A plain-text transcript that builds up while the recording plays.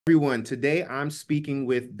Everyone. Today I'm speaking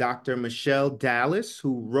with Dr. Michele Dallas,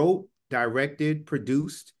 who wrote, directed,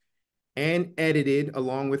 produced, and edited,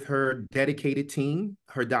 along with her dedicated team,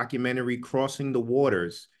 her documentary Crossing the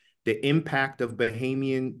Waters, The Impact of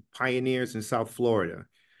Bahamian Pioneers in South Florida.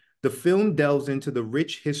 The film delves into the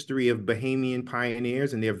rich history of Bahamian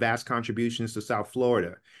pioneers and their vast contributions to South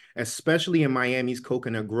Florida, especially in Miami's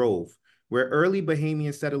Coconut Grove, where early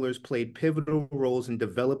Bahamian settlers played pivotal roles in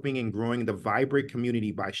developing and growing the vibrant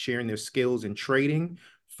community by sharing their skills in trading,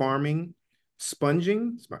 farming,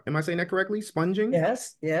 sponging. Am I saying that correctly? Sponging?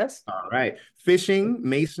 Yes, yes. All right. Fishing,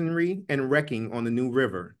 masonry, and wrecking on the New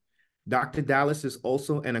River. Dr. Dallas is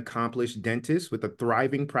also an accomplished dentist with a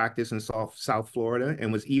thriving practice in South Florida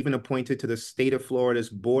and was even appointed to the state of Florida's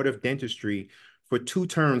Board of Dentistry for 2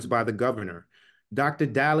 terms by the governor. Dr.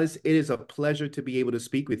 Dallas, it is a pleasure to be able to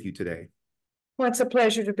speak with you today. Well, it's a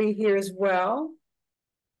pleasure to be here as well.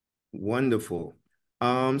 Wonderful.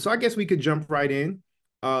 So I guess we could jump right in.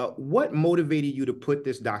 What motivated you to put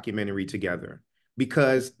this documentary together?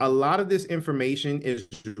 Because a lot of this information is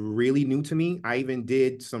really new to me. I even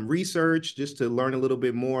did some research just to learn a little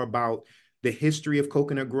bit more about the history of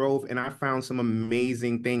Coconut Grove, and I found some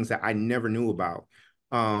amazing things that I never knew about.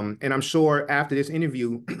 And I'm sure after this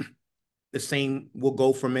interview, the same will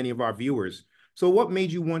go for many of our viewers. So what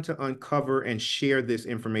made you want to uncover and share this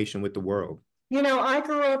information with the world? I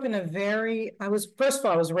grew up in first of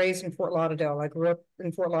all, I was raised in Fort Lauderdale. I grew up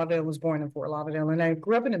in Fort Lauderdale, was born in Fort Lauderdale, and I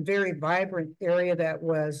grew up in a very vibrant area that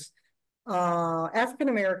was African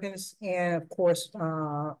Americans and, of course,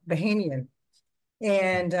 Bahamian.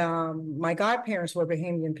 And my godparents were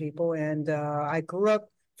Bahamian people, and I grew up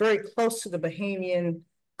very close to the Bahamian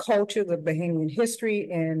culture, the Bahamian history,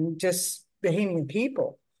 and just Bahamian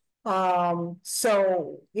people.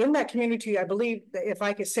 So in that community, I believe that if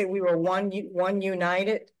I could say we were one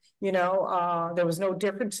united, there was no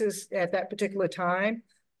differences at that particular time.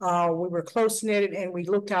 We were close knitted and we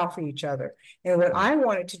looked out for each other. And what I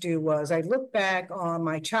wanted to do was I look back on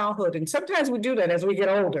my childhood, and sometimes we do that as we get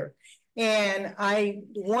older. And I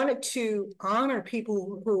wanted to honor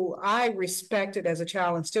people who I respected as a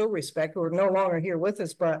child and still respect, who are no longer here with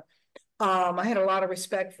us, but I had a lot of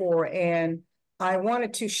respect for, and I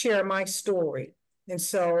wanted to share my story. And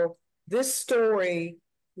so this story,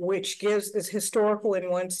 which is historical in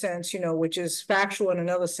one sense, which is factual in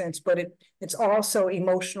another sense, but it's also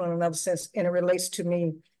emotional in another sense, and it relates to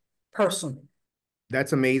me personally.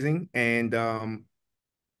 That's amazing. And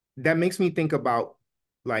that makes me think about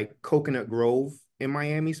like Coconut Grove in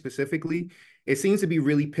Miami specifically. It seems to be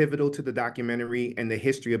really pivotal to the documentary and the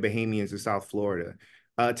history of Bahamians in South Florida.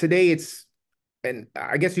 Today, and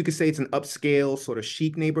I guess you could say it's an upscale sort of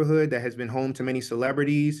chic neighborhood that has been home to many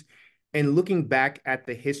celebrities. And looking back at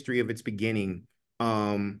the history of its beginning,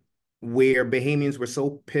 where Bahamians were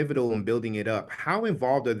so pivotal in building it up, how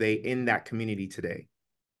involved are they in that community today?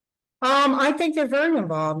 I think they're very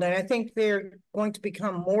involved, and I think they're going to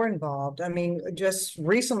become more involved. I mean, just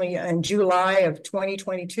recently in July of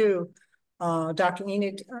 2022, Dr.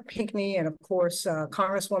 Enid Pinckney and, of course,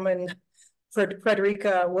 Congresswoman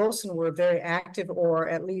Frederica Wilson were very active, or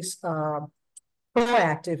at least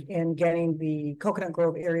proactive, in getting the Coconut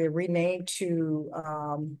Grove area renamed to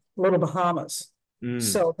Little Bahamas. Mm.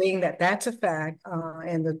 So, being that that's a fact,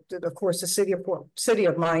 and of course the city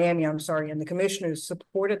of Miami, I'm sorry, and the commissioners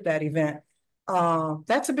supported that event.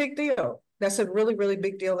 That's a big deal. That's a really, really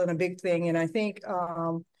big deal and a big thing. And I think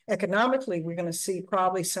economically, we're going to see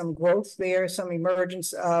probably some growth there, some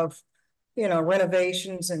emergence of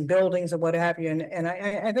renovations and buildings and what have you. And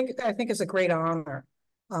I think it's a great honor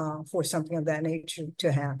for something of that nature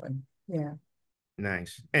to happen. Yeah.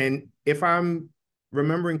 Nice. And if I'm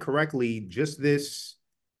remembering correctly, just this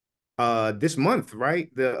month, right?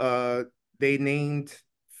 They named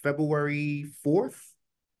February 4th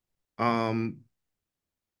um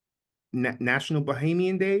National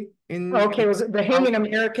Bahamian Day Okay, in it was Bahamian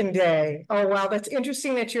American Day. Oh, wow, that's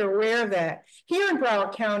interesting that you're aware of that. Here in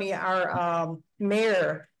Broward County, our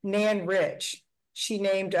mayor, Nan Rich, she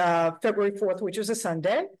named February 4th, which was a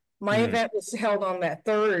Sunday. My Mm, event was held on that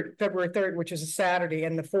February 3rd, which is a Saturday,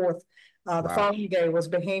 and the 4th, the wow. following day was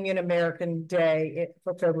Bahamian American Day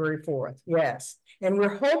for February 4th. Yes. And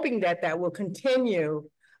we're hoping that that will continue,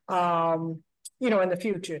 in the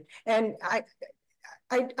future. And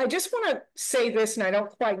I just want to say this, and I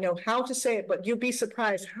don't quite know how to say it, but you'll be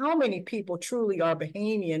surprised how many people truly are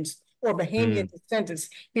Bahamians or Bahamian Mm, descendants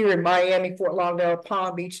here in Miami, Fort Lauderdale,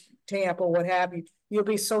 Palm Beach, Tampa, what have you. You'll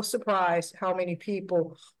be so surprised how many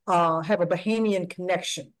people have a Bahamian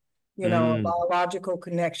connection, a mm. biological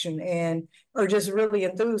connection, and are just really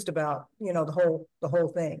enthused about, the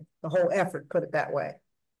whole thing, the whole effort, put it that way.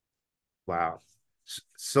 Wow.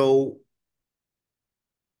 So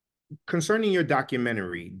concerning your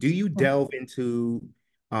documentary, do you delve into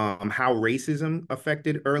how racism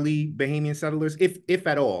affected early Bahamian settlers, if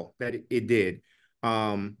at all, that it did?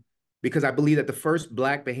 Um, because I believe that the first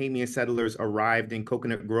Black Bahamian settlers arrived in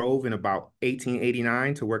Coconut Grove in about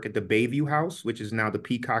 1889 to work at the Bayview House, which is now the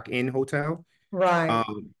Peacock Inn Hotel. Right.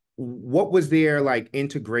 What was their like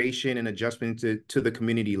integration and adjustment to the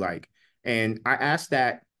community like? And I asked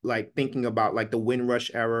that like thinking about like the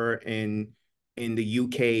Windrush era in the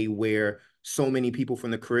UK, where so many people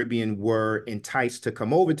from the Caribbean were enticed to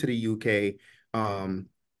come over to the UK, um,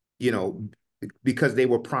 you know, because they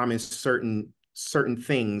were promised certain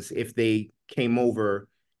things if they came over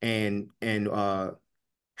and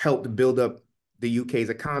helped build up the UK's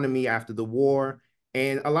economy after the war.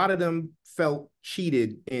 And a lot of them felt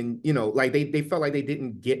cheated and, like they felt like they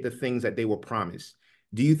didn't get the things that they were promised.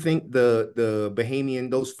 Do you think the Bahamian,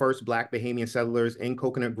 those first Black Bahamian settlers in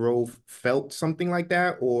Coconut Grove felt something like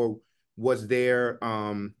that? Or was their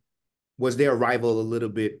arrival a little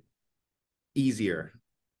bit easier?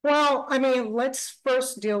 Well, I mean, let's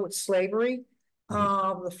first deal with slavery.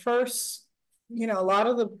 Mhm. The first, a lot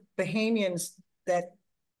of the Bahamians that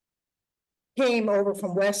came over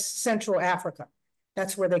from West Central Africa.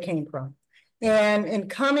 That's where they came from. And in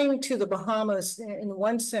coming to the Bahamas, in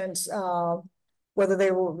one sense, whether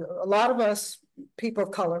they were a lot of us, people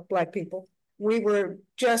of color, Black people, we were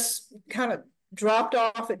just kind of dropped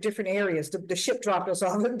off at different areas. The ship dropped us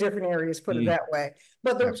off at different areas, put it Mm, that way.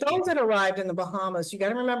 But those absolutely. that arrived in the Bahamas, you got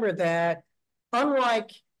to remember that,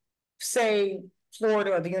 unlike, say,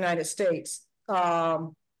 Florida or the United States,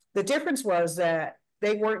 the difference was that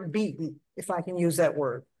they weren't beaten, if I can use that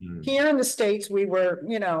word. Mm, Here in the States, we were,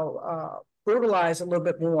 brutalized a little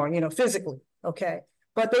bit more, physically, okay?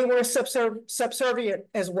 But they were subservient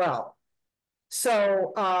as well.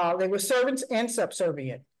 So they were servants and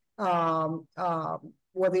subservient, whether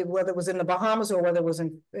it was in the Bahamas or whether it was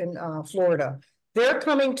in Florida. Their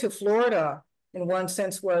coming to Florida, in one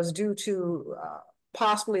sense, was due to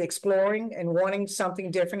possibly exploring and wanting something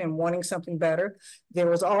different and wanting something better. There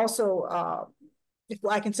was also, if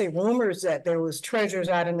I can say, rumors that there was treasures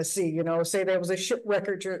out in the sea, say there was a shipwreck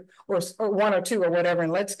or one or two or whatever,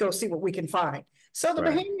 and let's go see what we can find. So the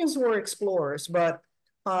right. Bahamians were explorers, but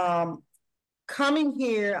coming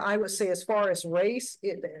here, I would say, as far as race,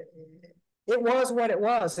 it was what it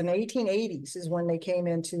was. In the 1880s is when they came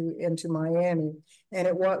into Miami, and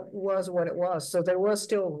it was what it was. So there was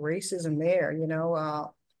still racism there,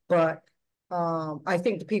 but I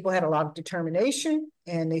think the people had a lot of determination,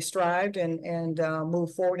 and they strived and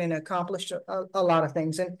moved forward and accomplished a lot of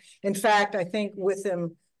things. And in fact, I think with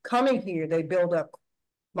them coming here, they built up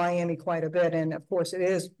Miami quite a bit. And of course, it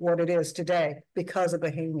is what it is today because of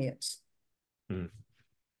Bahamians. Mm.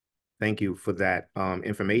 Thank you for that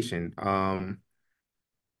information.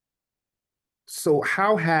 So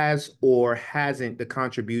how has or hasn't the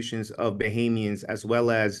contributions of Bahamians as well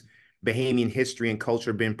as Bahamian history and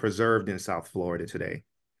culture been preserved in South Florida today?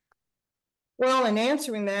 Well, in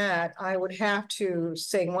answering that, I would have to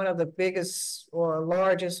say one of the biggest or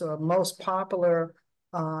largest or most popular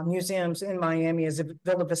museums in Miami is the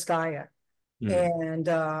Villa Vizcaya. Mm,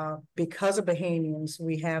 And because of Bahamians,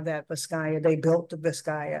 we have that Vizcaya. They built the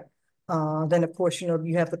Vizcaya. Then, of course,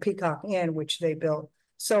 you have the Peacock Inn, which they built.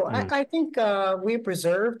 So mm, I think we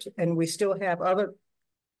preserved, and we still have other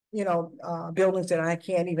buildings that I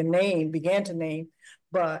can't even began to name,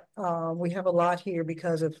 but we have a lot here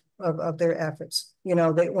because of their efforts.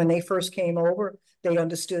 When they first came over, they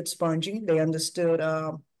understood sponging. They understood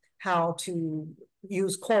how to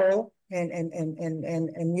use coral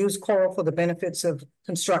and use coral for the benefits of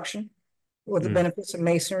construction or the mm, benefits of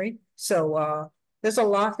masonry. So there's a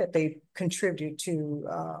lot that they contribute to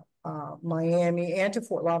Miami and to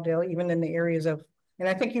Fort Lauderdale, even in the areas of, and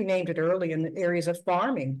I think you named it earlier, in the areas of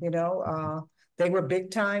farming. They were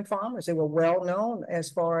big time farmers. They were well known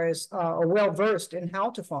as far as or well versed in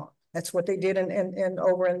how to farm. That's what they did in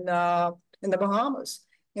over in the Bahamas.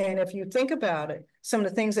 And if you think about it, some of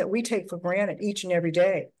the things that we take for granted each and every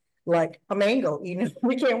day, like a mango,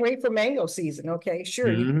 we can't wait for mango season. Okay, sure,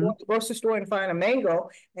 you can go mm, to the grocery store and find a mango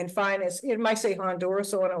and find it might say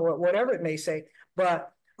Honduras or whatever it may say,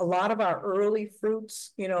 but a lot of our early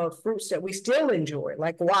fruits, fruits that we still enjoy,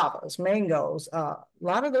 like guavas, mangoes, a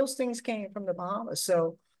lot of those things came from the Bahamas.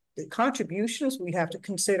 So the contributions, we have to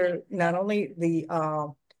consider not only the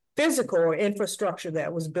physical or infrastructure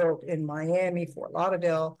that was built in Miami, Fort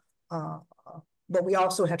Lauderdale, uh, but we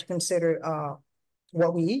also have to consider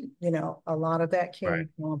what we eat. A lot of that right.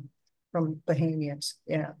 came from Bahamians.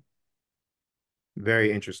 Yeah.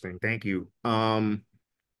 Very interesting. Thank you.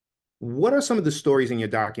 what are some of the stories in your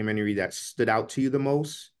documentary that stood out to you the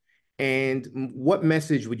most? And what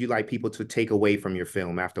message would you like people to take away from your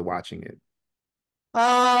film after watching it?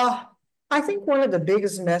 Uh, I think one of the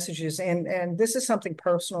biggest messages, and this is something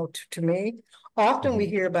personal to me, often we Mhm.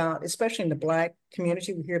 hear about, especially in the Black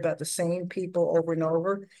community, we hear about the same people over and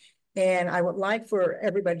over. And I would like for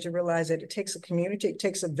everybody to realize that it takes a community, it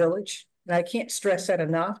takes a village. And I can't stress that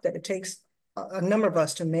enough, that it takes a number of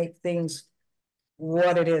us to make things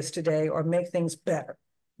what it is today or make things better.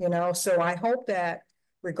 So I hope that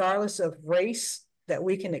regardless of race, that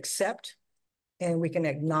we can accept and we can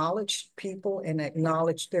acknowledge people and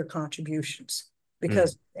acknowledge their contributions. Mm.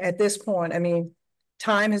 Because at this point, I mean,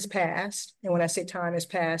 time has passed. And when I say time has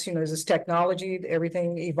passed, there's this technology,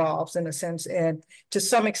 everything evolves in a sense. And to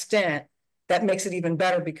some extent, that makes it even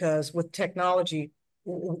better because with technology,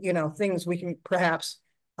 things we can perhaps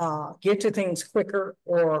get to things quicker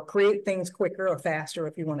or create things quicker or faster,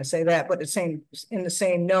 if you want to say that. But in the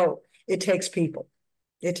same note, it takes people.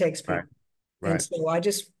 It takes Right, people. And right. so I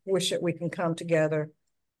just wish that we can come together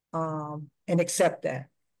and accept that,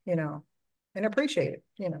 and appreciate it.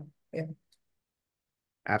 Yeah.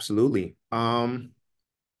 Absolutely.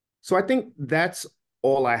 So I think that's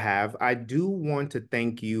all I have. I do want to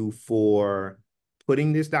thank you for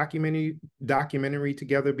putting this documentary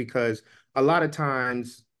together because a lot of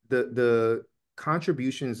times the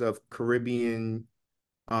contributions of Caribbean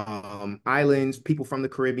islands, people from the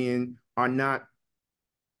Caribbean are not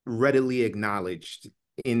readily acknowledged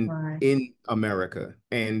Right, in America.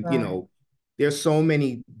 And right, there's so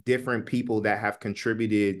many different people that have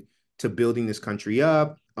contributed to building this country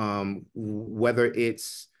up. Whether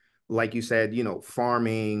it's like you said,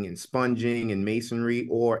 farming and sponging and masonry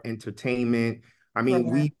or entertainment. I mean,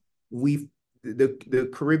 right, we've the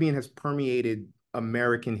Caribbean has permeated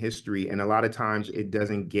American history, and a lot of times it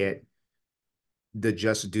doesn't get the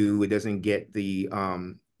just due. It doesn't get the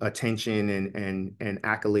attention and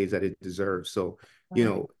accolades that it deserves. So, you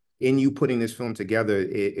right, know, in you putting this film together,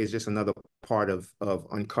 it is just another part of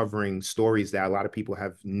uncovering stories that a lot of people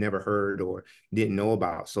have never heard or didn't know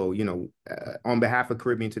about. So, on behalf of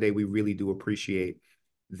Caribbean Today, we really do appreciate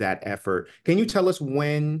that effort. Can you tell us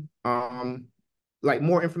when, like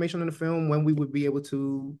more information on the film, when we would be able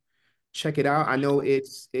to check it out? I know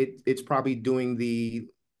it's probably doing the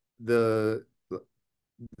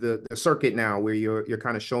the circuit now where you're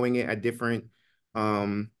kind of showing it at different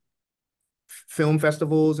um film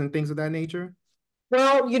festivals and things of that nature.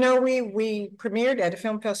 Well, we premiered at a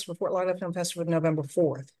film festival, Fort Lauderdale Film Festival, November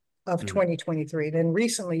 4th of Mm-hmm. 2023. Then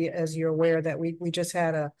recently, as you're aware, that we just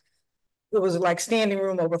had it was like standing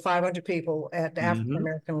room over 500 people at the African Mm-hmm.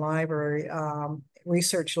 American Library,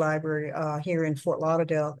 Research Library here in Fort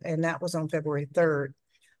Lauderdale, and that was on February 3rd.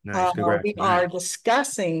 Nice, congrats. We are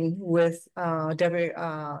discussing with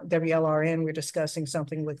WLRN, we're discussing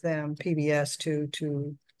something with them, PBS, to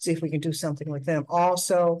see if we can do something with them.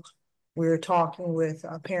 Also, we're talking with,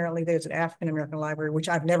 apparently there's an African American library, which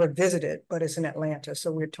I've never visited, but it's in Atlanta.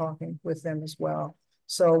 So we're talking with them as well.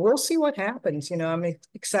 So we'll see what happens. I'm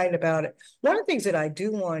excited about it. One of the things that I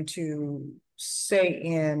do want to say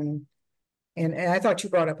and I thought you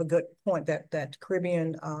brought up a good point that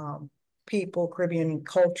Caribbean people, Caribbean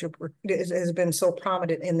culture has been so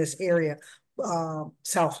prominent in this area,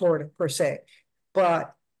 South Florida per se.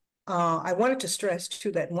 But I wanted to stress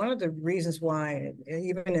too that one of the reasons why,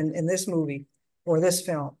 even in this movie or this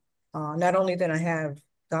film, not only did I have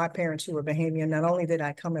godparents who were Bahamian, not only did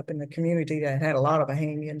I come up in the community that had a lot of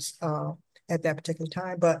Bahamians at that particular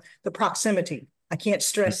time, but the proximity. I can't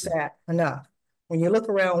stress Mhm. that enough. When you look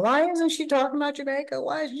around, why isn't she talking about Jamaica?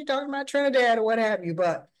 Why isn't she talking about Trinidad or what have you?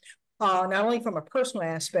 But not only from a personal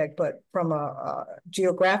aspect, but from a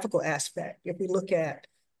geographical aspect. If we look at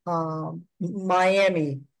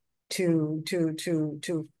Miami to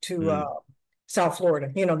Mm. South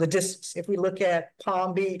Florida, the distance. If we look at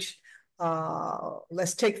Palm Beach,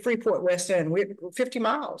 let's take Freeport West End. We're 50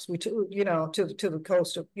 miles. To the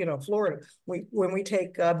coast of Florida. When we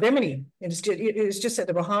take Bimini, it's just that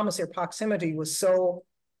the Bahamas, their proximity was so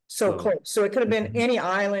Close. close. So it could have been Mhm. any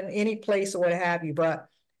island, any place, or what have you. But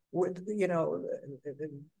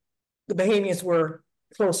the Bahamians were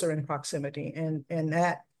closer in proximity, and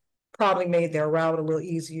that probably made their route a little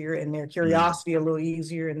easier and their Mm. curiosity a little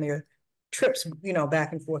easier and their trips,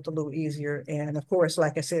 back and forth a little easier. And of course,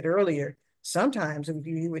 like I said earlier, sometimes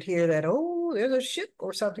you would hear that, oh, there's a ship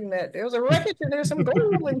or something, that there's a wreckage and there's some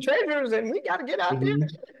gold and treasures and we got to get out there, Mhm.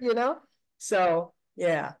 you know? So,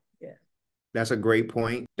 yeah, yeah. That's a great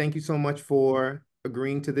point. Thank you so much for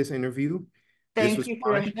agreeing to this interview. This Thank was you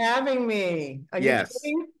for fun. having me. Are you Yes.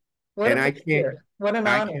 kidding? What a And I can't pleasure. What an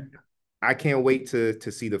I can't honor. I can't wait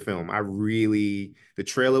to see the film. The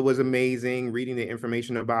trailer was amazing. Reading the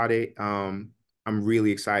information about it, I'm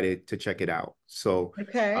really excited to check it out. So, uh,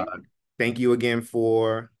 Okay. thank you again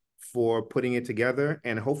for putting it together,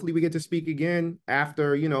 and hopefully we get to speak again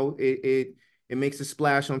after it makes a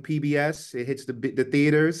splash on PBS. It hits the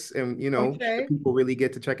theaters, and the Okay. people really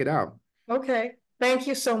get to check it out. Okay. Thank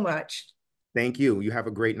you so much. Thank you. You have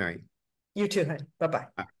a great night. You too, honey. Bye-bye.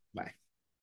 Bye.